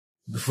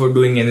Before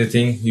doing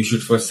anything, you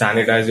should first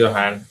sanitize your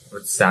hand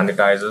with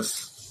sanitizers.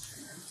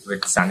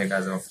 With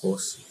sanitizer, of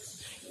course.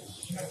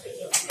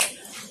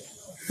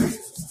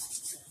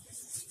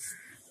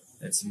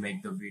 Let's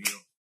make the video.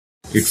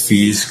 It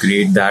feels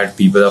great that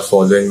people are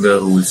following the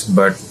rules,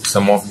 but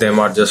some of them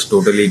are just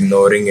totally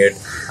ignoring it,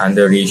 and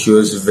the ratio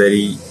is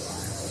very,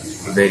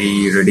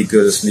 very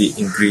ridiculously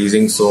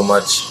increasing so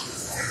much.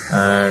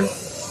 And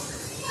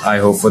I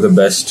hope for the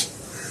best.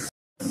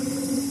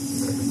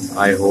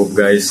 I hope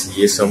guys,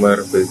 ये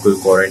summer बिल्कुल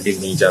quarantine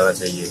नहीं जाना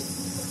चाहिए.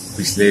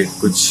 पिछले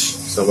कुछ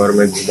summer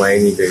में घुमा ही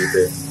नहीं गए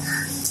थे.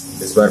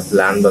 इस बार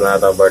प्लान बनाया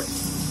था, but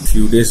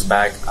few days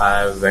back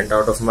I went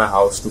out of my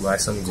house to buy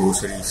some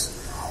groceries,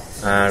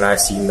 and I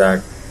seen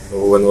that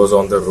no one was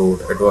on the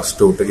road. It was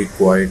totally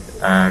quiet,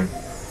 and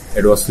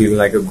it was feeling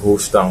like a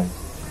ghost town.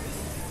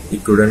 You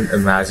couldn't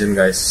imagine,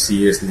 guys,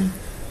 seriously.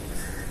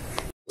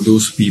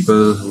 Those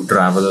people who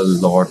travel a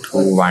lot,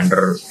 who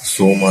wander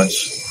so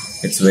much,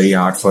 it's very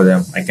hard for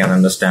them. I can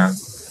understand.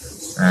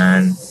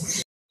 And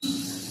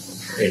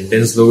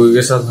Indians लोगों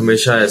के साथ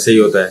हमेशा ऐसे ही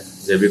होता है,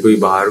 जब भी कोई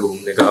बाहर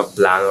घूमने का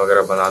प्लान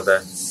वगैरह बनाता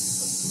है,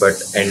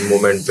 बट एंड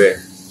मोमेंट पे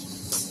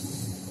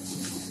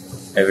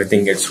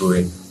everything gets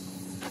ruined.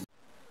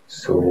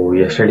 So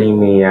yesterday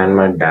me and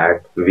my dad,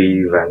 we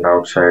went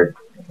outside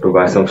to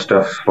buy some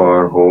stuff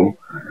for home,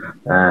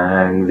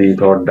 and we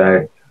thought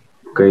that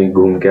कहीं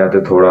घूम के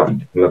आते,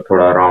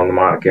 थोड़ा राउंड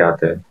मार के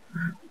आते.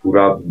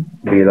 पूरा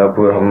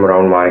बेलापुर हम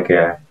राउंड मार के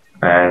आए,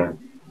 एंड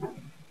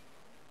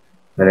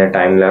मैंने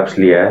टाइम लैप्स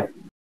लिया है,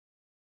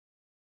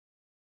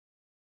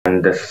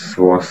 and this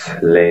was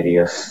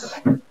hilarious.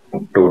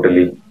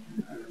 Totally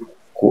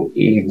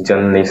कोई एक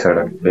जन नहीं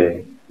सड़क पे.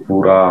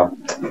 पूरा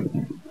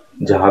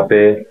जहाँ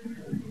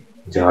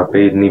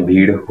पे इतनी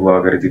भीड़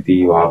हुआ करती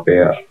थी, वहाँ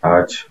पे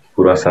आज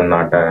पूरा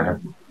सन्नाटा है,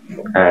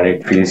 and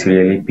it feels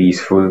really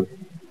peaceful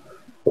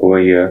over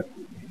here.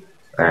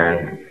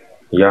 And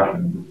yeah,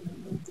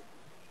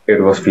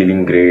 it was feeling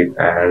great,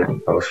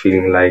 and I was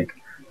feeling like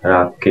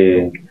रात के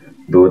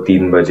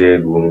 2-3 बजे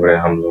घूम रहे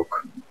हम लोग.